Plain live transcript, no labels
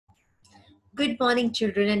Good morning,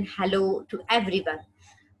 children, and hello to everyone.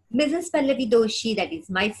 Mrs. Pallavi Doshi, that is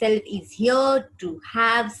myself, is here to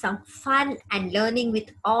have some fun and learning with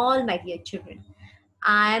all my dear children.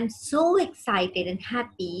 I am so excited and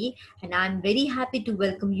happy, and I'm very happy to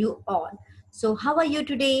welcome you all. So, how are you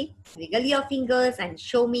today? Wiggle your fingers and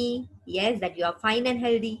show me, yes, that you are fine and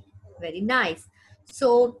healthy. Very nice.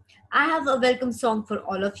 So, I have a welcome song for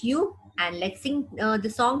all of you, and let's sing the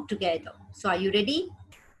song together. So, are you ready?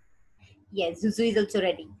 Yes, Zuzu is also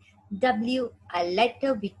ready. W, a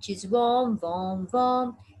letter which is warm, warm,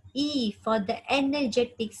 warm. E for the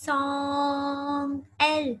energetic song.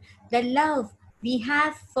 L, the love we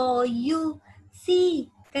have for you. C,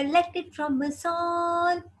 collected from us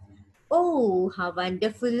all. Oh, how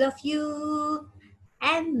wonderful of you.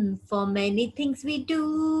 M, for many things we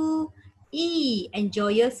do. E,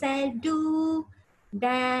 enjoy yourself, do.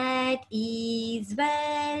 That is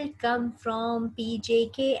welcome from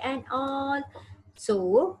PJK and all.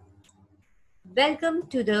 So, welcome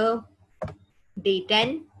to the day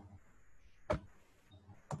 10.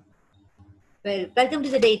 Welcome to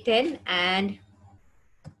the day 10 and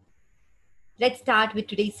let's start with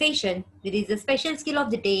today's session. There is a special skill of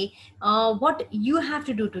the day. What you have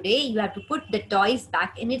to do today, you have to put the toys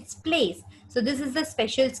back in its place. So this is the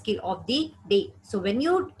special skill of the day. So when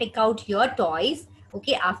you take out your toys,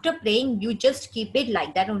 okay, after playing, you just keep it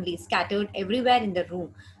like that only, scattered everywhere in the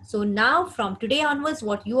room. So now from today onwards,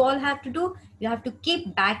 what you all have to do, you have to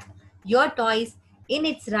keep back your toys in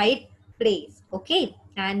its right place. Okay,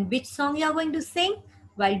 and which song you are going to sing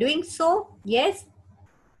while doing so? Yes,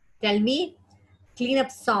 tell me.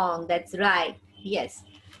 Cleanup song, that's right. Yes.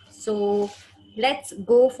 So let's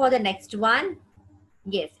go for the next one.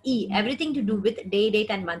 Yes, E, everything to do with day,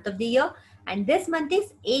 date, and month of the year. And this month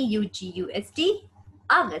is AUGUST,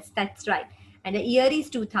 August. That's right. And the year is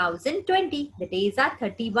 2020. The days are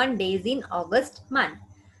 31 days in August month.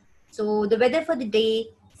 So the weather for the day,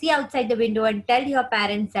 see outside the window and tell your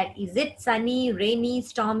parents that is it sunny, rainy,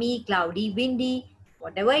 stormy, cloudy, windy,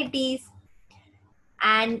 whatever it is.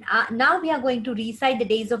 And now we are going to recite the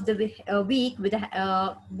days of the week with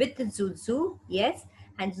Zuzu. Yes,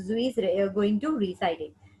 and Zuzu is going to recite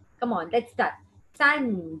it. Come on, let's start.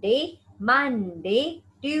 Sunday, Monday,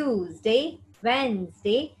 Tuesday,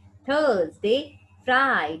 Wednesday, Thursday,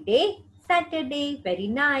 Friday, Saturday. Very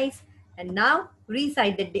nice. And now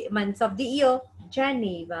recite the months of the year.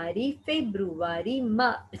 January, February,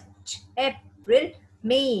 March, April,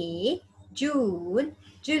 May, June,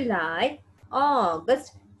 July,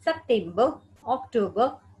 August, September,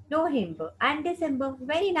 October, November, and December.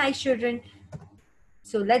 Very nice, children.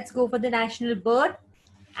 So let's go for the national bird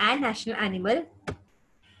and national animal.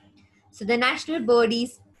 So the national bird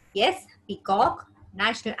is, yes, peacock.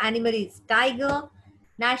 National animal is tiger.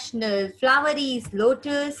 National flower is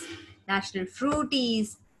lotus. National fruit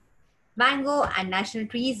is mango, and national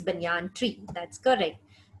tree is banyan tree. That's correct.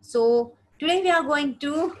 So today we are going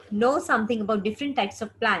to know something about different types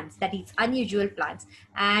of plants, that is unusual plants.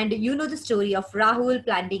 And you know the story of Rahul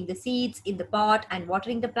planting the seeds in the pot and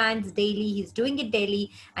watering the plants daily. He's doing it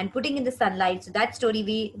daily and putting in the sunlight. So that story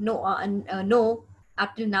we know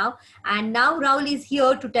up till now. And now Rahul is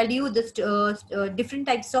here to tell you the different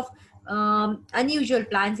types of unusual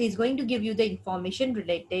plants. He's going to give you the information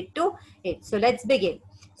related to it. So let's begin.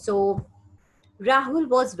 So Rahul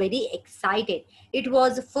was very excited. It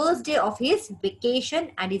was the first day of his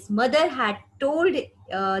vacation, and his mother had told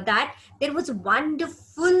that there was a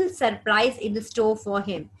wonderful surprise in the store for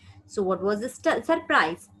him. So, what was the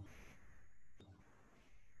surprise?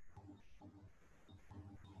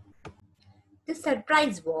 The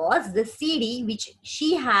surprise was the CD which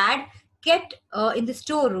she had kept in the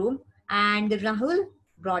storeroom, and Rahul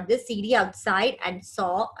brought the CD outside and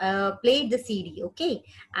played the CD. Okay,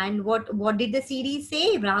 and what did the CD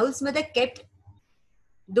say? Rahul's mother kept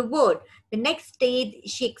the word. The next day,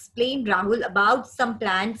 she explained Rahul about some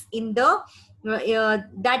plants in the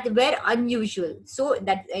that were unusual. So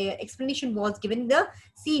that explanation was given in the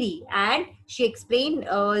CD, and she explained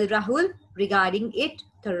Rahul regarding it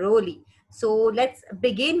thoroughly. So let's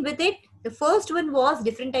begin with it. The first one was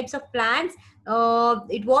different types of plants.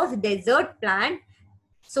 It was a desert plant.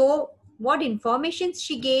 So what information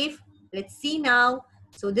she gave? Let's see now.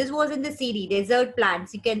 So this was in the CD, desert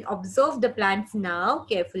plants. You can observe the plants now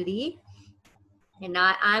carefully. And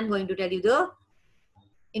I'm going to tell you the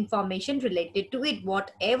information related to it.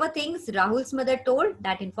 Whatever things Rahul's mother told,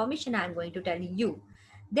 that information I'm going to tell you.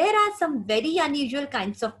 There are some very unusual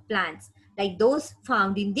kinds of plants, like those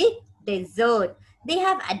found in the desert. They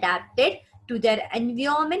have adapted to their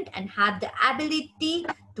environment and have the ability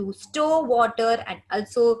to store water and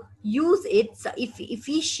also use it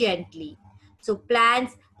efficiently. So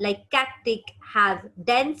plants like cacti have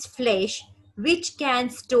dense flesh which can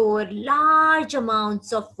store large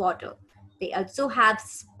amounts of water. They also have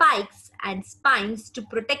spikes and spines to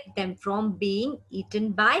protect them from being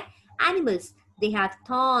eaten by animals. They have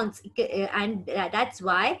thorns, and that's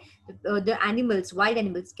why the animals, wild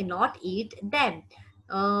animals, cannot eat them.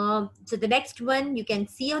 So the next one you can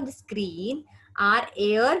see on the screen are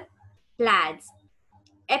air plants.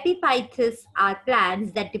 Epiphytes are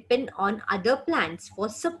plants that depend on other plants for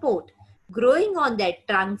support, growing on their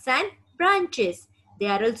trunks and branches. They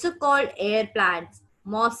are also called air plants.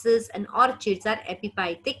 Mosses and orchids are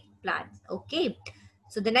epiphytic plants. Okay.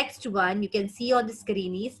 So the next one you can see on the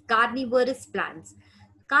screen is carnivorous plants.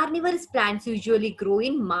 Carnivorous plants usually grow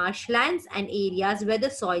in marshlands and areas where the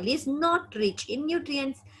soil is not rich in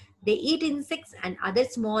nutrients. They eat insects and other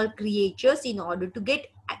small creatures in order to get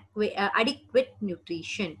adequate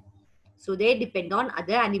nutrition. So they depend on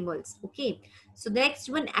other animals. Okay. So the next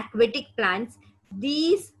one, aquatic plants.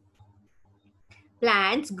 These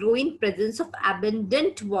plants grow in presence of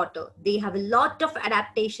abundant water. They have a lot of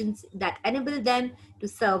adaptations that enable them to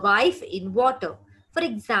survive in water. For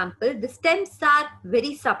example, the stems are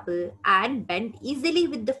very supple and bend easily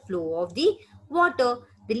with the flow of the water.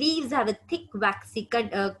 The leaves have a thick waxy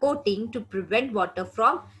coating to prevent water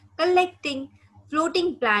from collecting.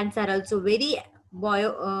 Floating plants are also very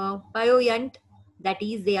buoyant, that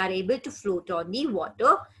is, they are able to float on the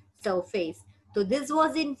water surface. So this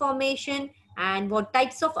was information. And what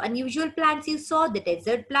types of unusual plants you saw? The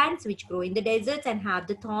desert plants which grow in the deserts and have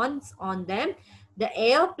the thorns on them. The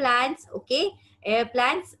air plants, okay, air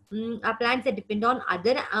plants are plants that depend on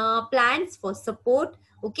other plants for support,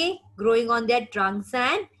 okay, growing on their trunks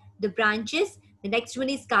and the branches. The next one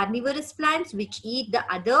is carnivorous plants which eat the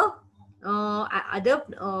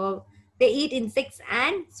they eat insects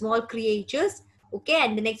and small creatures, okay.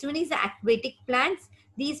 And the next one is the aquatic plants.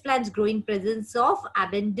 These plants grow in presence of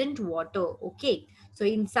abundant water, okay. So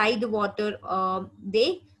inside the water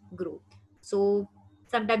they grow. So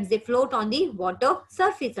sometimes they float on the water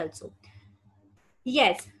surface also.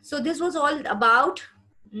 Yes, so this was all about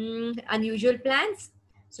unusual plants.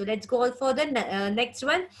 So let's go for the next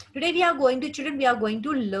one. Today we are going to, children, we are going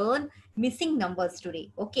to learn missing numbers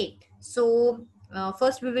today. Okay, so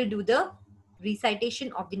first we will do the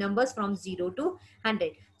recitation of the numbers from 0 to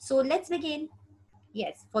 100. So let's begin.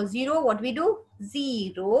 Yes, for 0, what we do?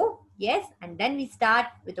 0, yes, and then we start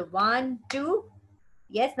with the 1, 2,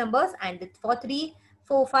 yes, numbers, and for 3,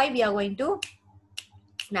 4, 5, we are going to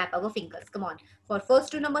snap our fingers. Come on. For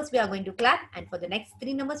first 2 numbers, we are going to clap, and for the next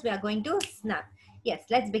 3 numbers, we are going to snap. Yes,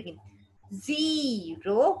 let's begin.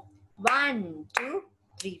 0, 1, 2,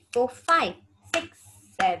 3, 4, 5, 6,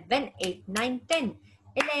 7, 8, 9, 10,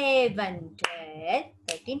 11, 12,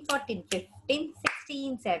 13, 14, 15,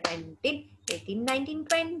 16, 17, 18, 19,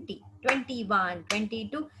 20, 21,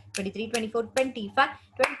 22, 23, 24, 25,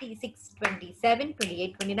 26, 27,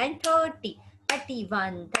 28, 29, 30,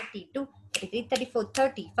 31, 32, 33, 34,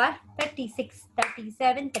 35, 36,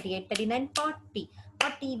 37, 38, 39, 40,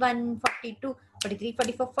 41, 42, 43,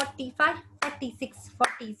 44, 45, 46,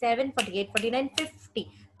 47, 48, 49,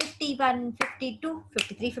 50, 51, 52,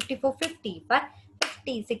 53, 54, 55,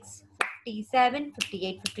 56, 57,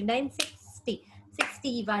 58, 59, 60,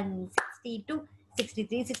 61, 62,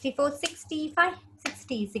 63, 64, 65,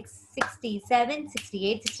 66, 67,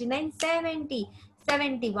 68, 69, 70,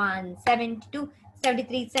 71, 72,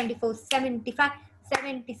 73, 74, 75,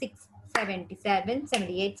 76, 77,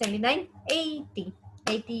 78, 79, 80,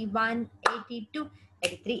 81, 82,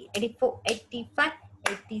 83, 84, 85,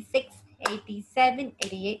 86, 87,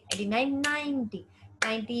 88, 89, 90,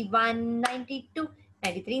 91, 92,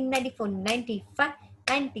 93, 94, 95,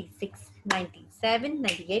 96, 97,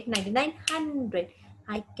 98, 99, 100.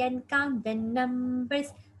 I can count the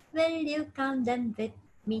numbers. Will you count them with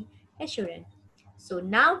me? Assurance. So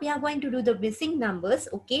now we are going to do the missing numbers.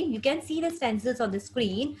 Okay, you can see the stencils on the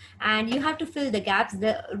screen and you have to fill the gaps.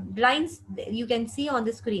 The lines you can see on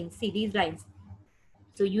the screen. See these lines.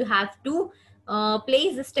 So you have to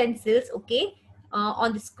place the stencils, okay,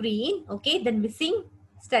 on the screen. Okay, the missing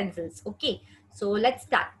stencils. Okay, so let's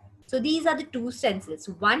start. So these are the 2 stencils.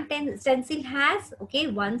 One stencil has, okay,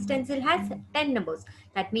 one stencil has 10 numbers.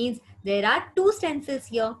 That means there are 2 stencils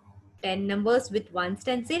here. 10 numbers with 1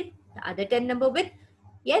 stencil, the other 10 number with,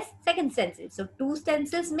 yes, second stencil. So 2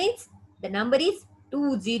 stencils means the number is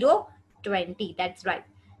 2020. That's right.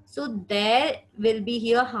 So there will be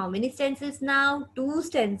here how many stencils now? 2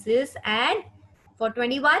 stencils, and for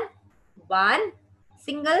 21, 1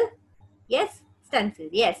 single, yes, stencil.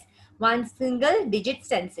 Yes, 1 single digit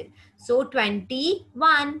stencil. So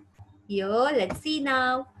 21. Here, let's see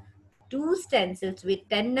now. two stencils with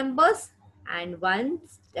 10 numbers and one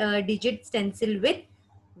digit stencil with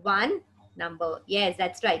one number. Yes,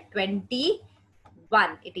 that's right.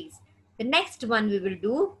 21 it is. The next one we will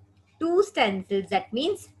do two stencils, that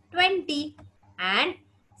means 20, and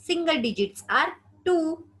single digits are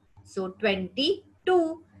 2. So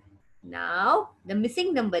 22. Now the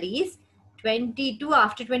missing number is 22.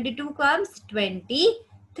 After 22 comes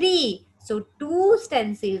 23. So two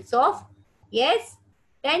stencils of, yes,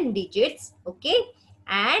 10 digits. Okay.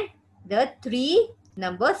 And the 3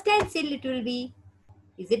 number stencil it will be.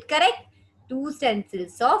 Is it correct? Two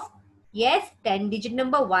stencils of, yes, 10 digit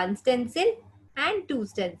number, one stencil and two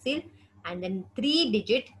stencil, and then 3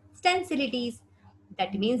 digit stencil it is.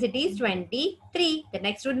 That means it is 23. The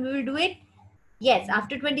next one we will do it. Yes,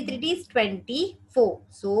 after 23 it is 24.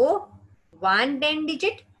 So, one 10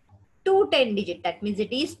 digit, two 10 digit. That means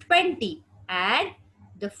it is 20. And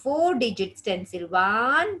the 4 digit stencil,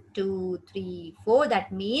 1, 2, 3, 4.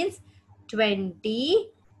 That means 20.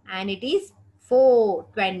 And it is 4,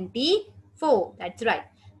 24. That's right.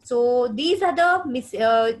 So these are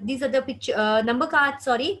the picture number cards.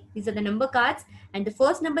 Sorry, these are the number cards. And the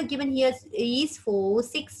first number given here is 4,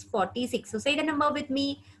 6, 46. So say the number with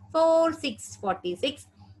me. 4, 6, 46.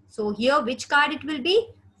 So here which card it will be?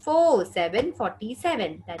 4, 7,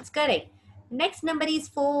 47. That's correct. Next number is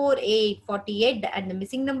 4, 8, 48. And the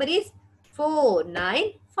missing number is 4, 9,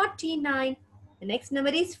 49. The next number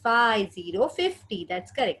is 5, 0, 50.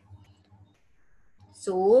 That's correct.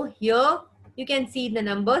 So here you can see the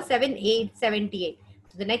number 7, 8, 78.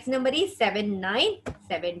 So the next number is 7, 9,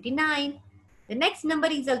 79. The next number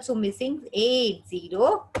is also missing 8,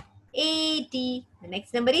 0, 80. The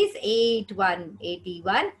next number is 8, 1,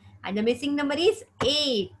 81. And the missing number is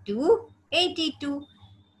 8, 2, 82.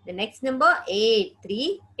 The next number 8,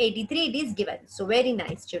 3, 83 it is given. So very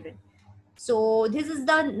nice children. So this is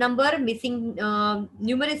the number missing,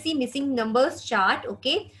 numeracy missing numbers chart.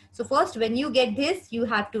 Okay. So first when you get this, you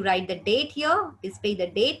have to write the date here, display the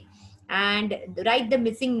date and write the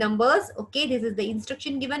missing numbers. Okay. This is the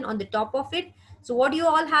instruction given on the top of it. So what you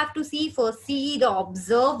all have to see first,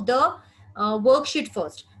 observe the worksheet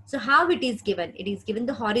first. So how it is given? It is given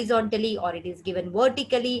the horizontally or it is given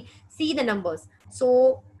vertically. See the numbers.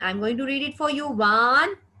 So I'm going to read it for you.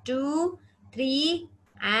 1, 2, 3,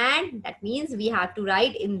 and that means we have to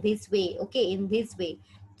write in this way. Okay, in this way.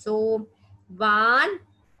 So 1,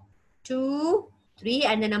 2, 3,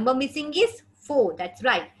 and the number missing is 4. That's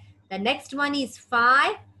right. The next one is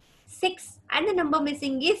 5, 6, and the number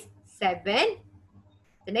missing is 7.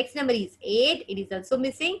 The next number is 8. It is also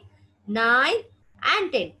missing 9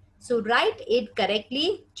 and 10. So write it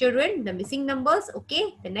correctly, children, the missing numbers.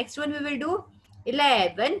 Okay. The next one we will do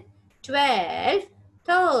 11, 12,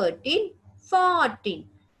 13, 14,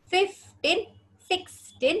 15,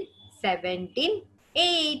 16, 17,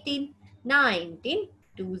 18, 19,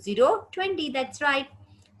 20, 20. That's right.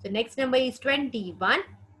 So next number is 21,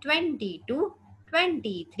 22,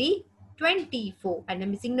 23, 24. And the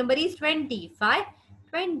missing number is 25,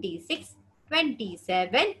 26,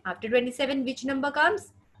 27. After 27, which number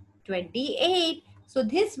comes? 28. So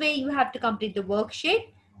this way you have to complete the worksheet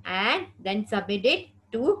and then submit it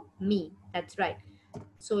to me. That's right.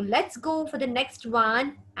 So let's go for the next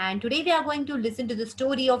one. And today we are going to listen to the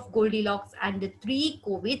story of Goldilocks and the 3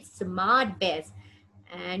 COVID smart bears.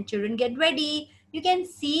 And children, get ready. You can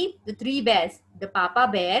see the 3 bears, the Papa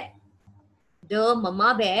bear, the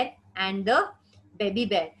Mama bear, and the baby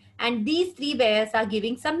bear. And these 3 bears are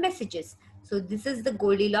giving some messages. So this is the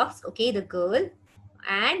Goldilocks, okay, the girl,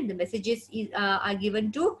 and the messages are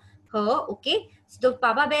given to her. Okay, so the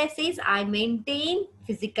Papa bear says, I maintain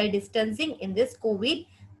physical distancing in this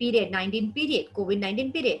COVID-19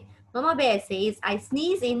 period. Mama bear says, I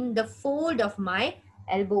sneeze in the fold of my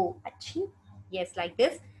elbow. Achoo. Yes, like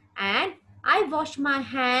this. And I wash my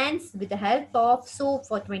hands with the help of soap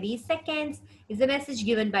for 20 seconds is the message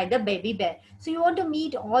given by the baby bear. So you want to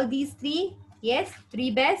meet all these 3? Yes,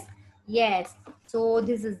 3 bears. Yes. So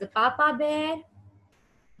this is the Papa bear.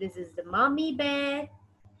 This is the mommy bear.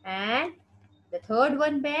 And the third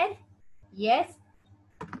one bear. Yes.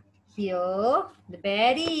 Here the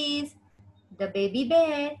bear is the baby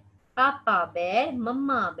bear, Papa bear,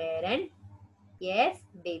 Mama bear, and yes,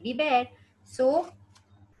 baby bear. So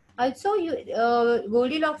also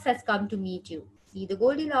Goldilocks has come to meet you. See the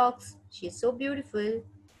Goldilocks. She is so beautiful.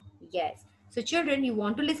 Yes. So children, you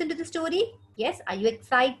want to listen to the story? Yes. Are you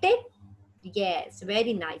excited? Yes.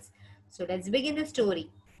 Very nice. So let's begin the story.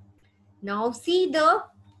 Now see the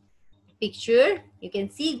picture. You can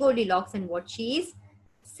see Goldilocks and what she is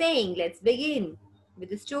saying. Let's begin with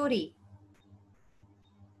the story.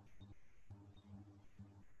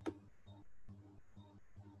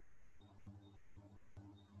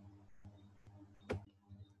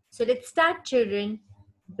 So let's start, children.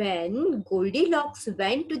 When Goldilocks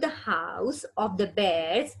went to the house of the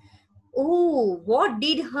bears, oh, what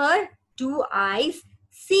did her two eyes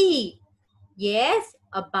see? Yes,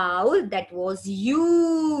 a bowl that was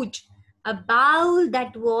huge, a bowl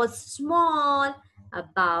that was small, a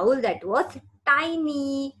bowl that was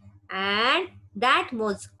tiny, and that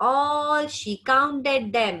was all. She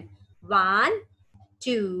counted them. One,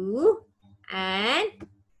 two, and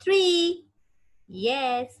three.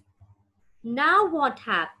 Yes. Now what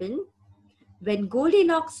happened? When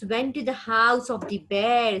Goldilocks went to the house of the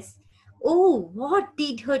bears, oh, what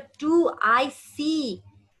did her two eyes see?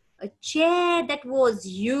 A chair that was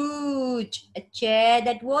huge, a chair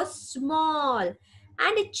that was small,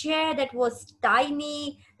 and a chair that was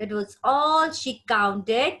tiny. That was all she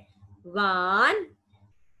counted. One,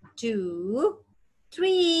 two,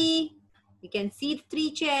 three. You can see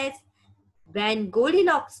three chairs. When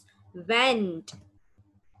Goldilocks went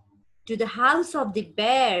to the house of the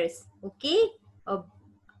bears, okay,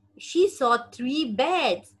 she saw three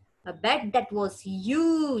beds. A bed that was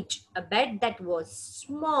huge, a bed that was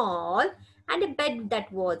small, and a bed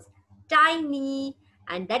that was tiny.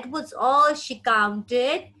 And that was all she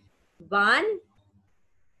counted. One,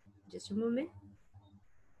 just a moment.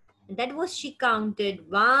 And that was she counted.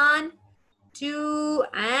 One, two,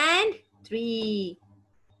 and three.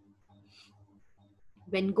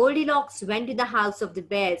 When Goldilocks went to the house of the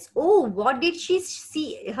bears, oh, what did she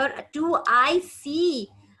see? Her two eyes see?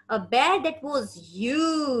 A bear that was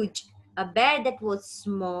huge, a bear that was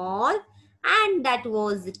small, and that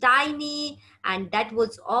was tiny, and that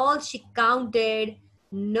was all she counted.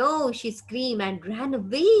 No, she screamed and ran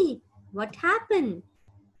away. What happened?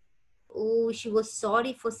 Oh, she was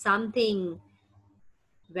sorry for something.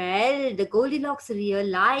 Well, the Goldilocks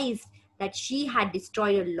realized that she had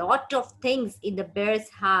destroyed a lot of things in the bear's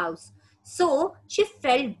house. So she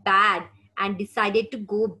felt bad and decided to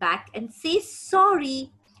go back and say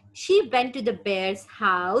sorry. She went to the bear's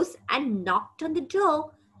house and knocked on the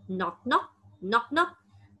door. Knock, knock, knock, knock.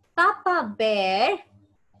 Papa Bear,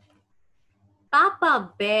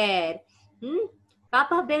 Papa Bear. Hmm?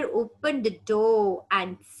 Papa Bear opened the door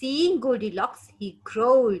and seeing Goldilocks, he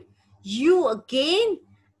growled, "You again?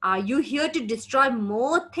 Are you here to destroy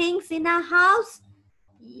more things in our house?"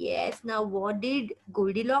 Yes, now what did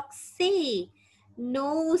Goldilocks say?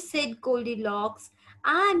 No, said Goldilocks.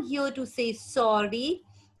 I'm here to say sorry.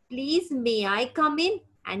 Please, may I come in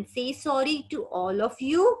and say sorry to all of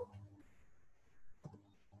you?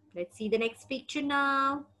 Let's see the next picture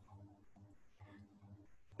now.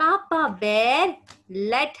 Papa Bear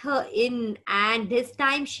let her in, and this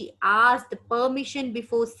time she asked the permission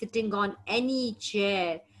before sitting on any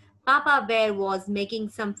chair. Papa Bear was making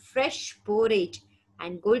some fresh porridge,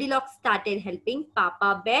 and Goldilocks started helping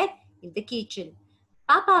Papa Bear in the kitchen.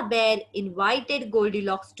 Papa Bear invited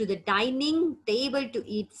Goldilocks to the dining table to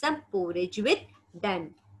eat some porridge with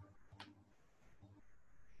them.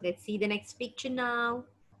 Let's see the next picture now.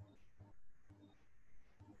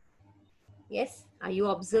 Yes, are you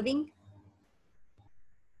observing?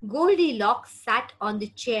 Goldilocks sat on the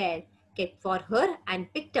chair, kept for her,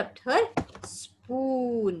 and picked up her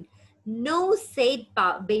spoon. No, said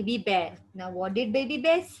Baby Bear. Now, what did Baby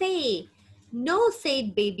Bear say? No,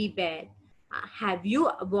 said Baby Bear. Have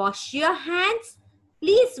you washed your hands?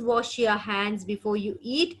 Please wash your hands before you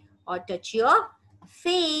eat or touch your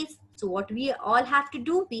face. So what we all have to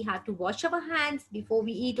do, we have to wash our hands before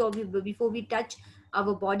we eat or before we touch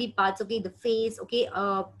our body parts, okay, the face, okay,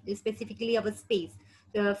 specifically our face.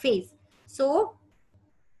 So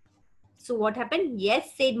what happened?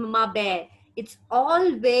 Yes, said Mama Bear. It's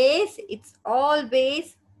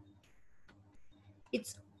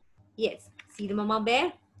yes. See the Mama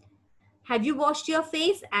Bear. Have you washed your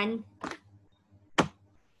face? And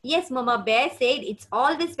yes, Mama Bear said it's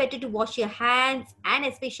always better to wash your hands, and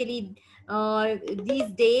especially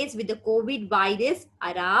these days with the COVID virus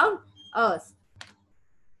around us.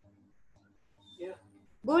 Yeah.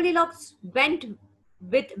 Goldilocks went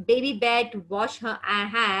with Baby Bear to wash her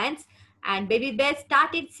hands, and Baby Bear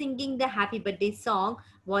started singing the happy birthday song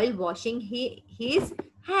while washing his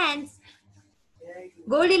hands.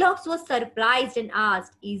 Goldilocks was surprised and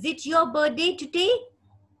asked, "Is it your birthday today?"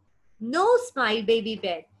 "No," smiled Baby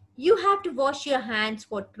Bear. "You have to wash your hands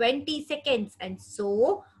for 20 seconds. And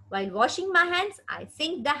so, while washing my hands, I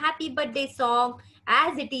sing the happy birthday song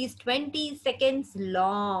as it is 20 seconds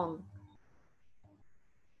long."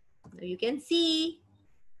 Now you can see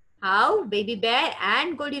how Baby Bear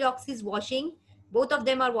and Goldilocks is washing. Both of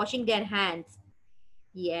them are washing their hands.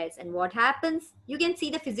 Yes, and what happens? You can see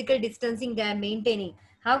the physical distancing they are maintaining.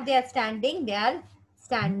 How they are standing? They are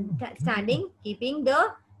standing, keeping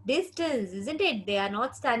the distance, isn't it? They are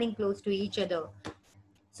not standing close to each other.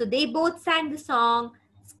 So they both sang the song,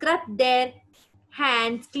 scrubbed their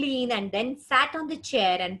hands clean, and then sat on the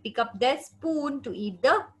chair and picked up their spoon to eat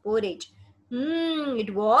the porridge.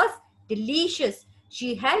 It was delicious.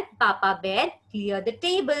 She helped Papa Bear clear the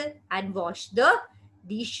table and wash the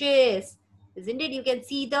dishes. Isn't it? You can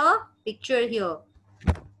see the picture here.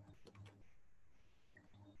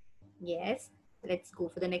 Yes. Let's go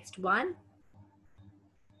for the next one.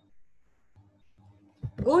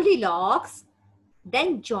 Goldilocks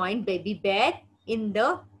then joined Baby Bear in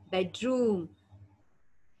the bedroom.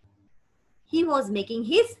 He was making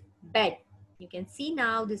his bed. You can see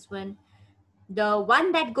now this one. The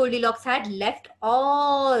one that Goldilocks had left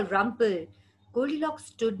all rumpled. Goldilocks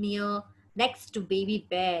stood next to Baby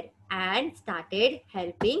Bear and started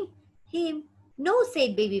helping him. No,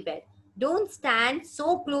 said Baby Bear. Don't stand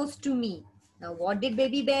so close to me. Now, what did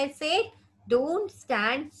Baby Bear say? Don't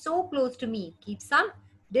stand so close to me. Keep some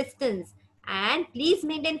distance and please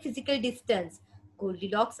maintain physical distance.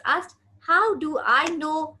 Goldilocks asked, how do I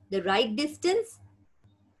know the right distance?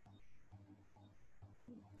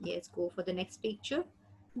 Yes, go for the next picture.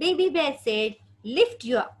 Baby Bear said, lift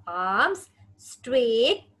your arms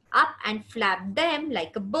straight up and flap them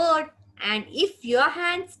like a bird. And if your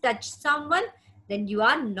hands touch someone, then you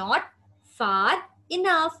are not far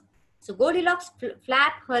enough. So Goldilocks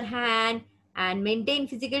flap her hand and maintain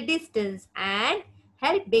physical distance and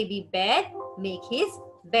help Baby Bear make his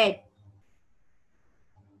bed.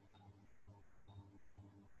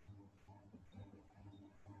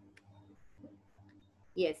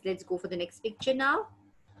 Yes, let's go for the next picture now.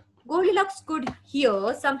 Goldilocks could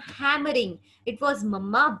hear some hammering. It was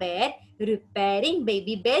Mama Bear repairing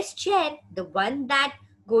Baby Bear's chair, the one that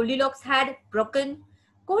Goldilocks had broken.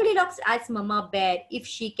 Goldilocks asked Mama Bear if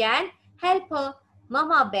she can help her.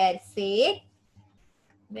 Mama Bear said,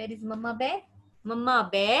 where is Mama Bear? Mama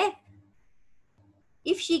Bear,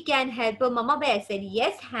 if she can help her, Mama Bear said,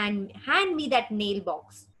 yes, hand me that nail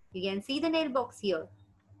box. You can see the nail box here.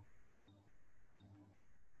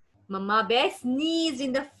 Mama Bear sneezed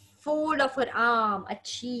in the fold of her arm.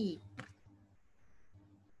 Achoo.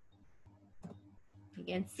 You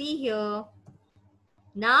can see here.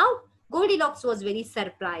 Now, Goldilocks was very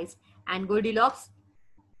surprised and Goldilocks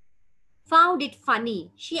found it funny.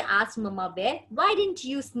 She asked Mama Bear, why didn't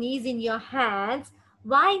you sneeze in your hands?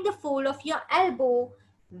 Why in the fold of your elbow?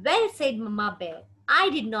 Well, said Mama Bear, I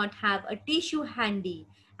did not have a tissue handy.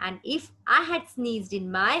 And if I had sneezed in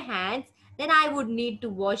my hands, then I would need to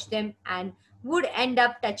wash them and would end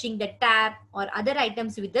up touching the tap or other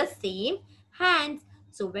items with the same hands.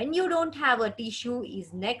 So when you don't have a tissue,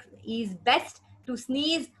 is best to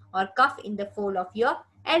sneeze or cough in the fold of your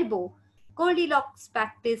elbow. Goldilocks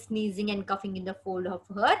practiced sneezing and coughing in the fold of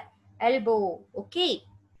her elbow. Okay.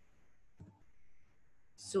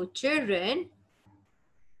 So children,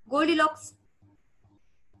 Goldilocks.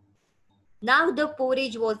 Now the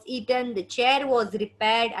porridge was eaten, the chair was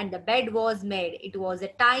repaired and the bed was made. It was a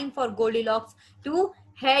time for Goldilocks to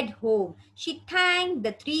head home. She thanked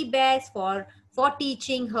the three bears for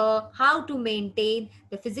teaching her how to maintain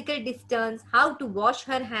the physical distance, how to wash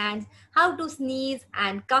her hands, how to sneeze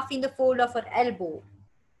and cough in the fold of her elbow.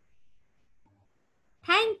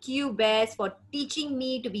 Thank you, bears, for teaching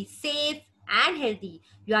me to be safe and healthy.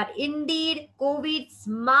 You are indeed COVID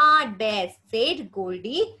smart bears, said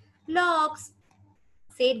Goldilocks.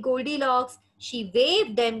 She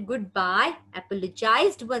waved them goodbye,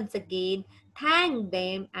 apologized once again, thanked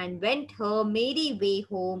them, and went her merry way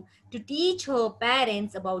home to teach her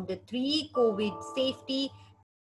parents about the three COVID safety